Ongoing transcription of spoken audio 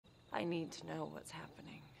I need to know what's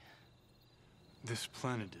happening. This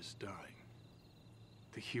planet is dying.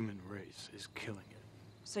 The human race is killing it.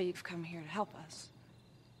 So you've come here to help us?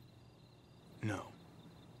 No,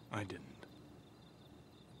 I didn't.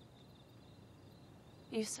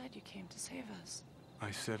 You said you came to save us. I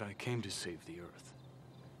said I came to save the Earth.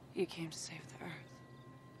 You came to save the Earth.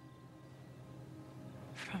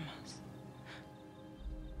 From us.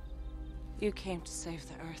 You came to save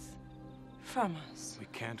the Earth. From us. We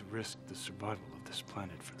can't risk the survival of this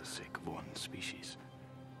planet for the sake of one species.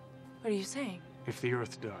 What are you saying? If the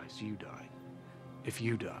Earth dies, you die. If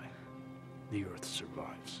you die, the Earth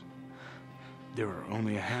survives. There are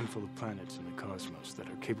only a handful of planets in the cosmos that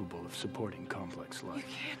are capable of supporting complex life. You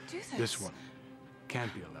can't do this. This one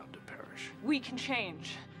can't be allowed to perish. We can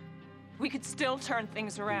change. We could still turn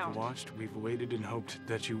things around. We've watched, we've waited and hoped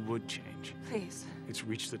that you would change. Please. It's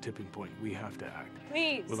reached the tipping point. We have to act.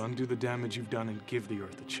 Please. We'll undo the damage you've done and give the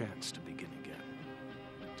Earth a chance to begin again.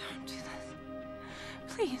 Don't do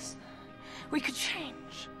this. Please. We could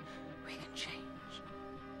change. We can change.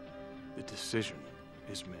 The decision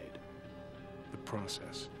is made. The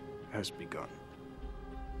process has begun.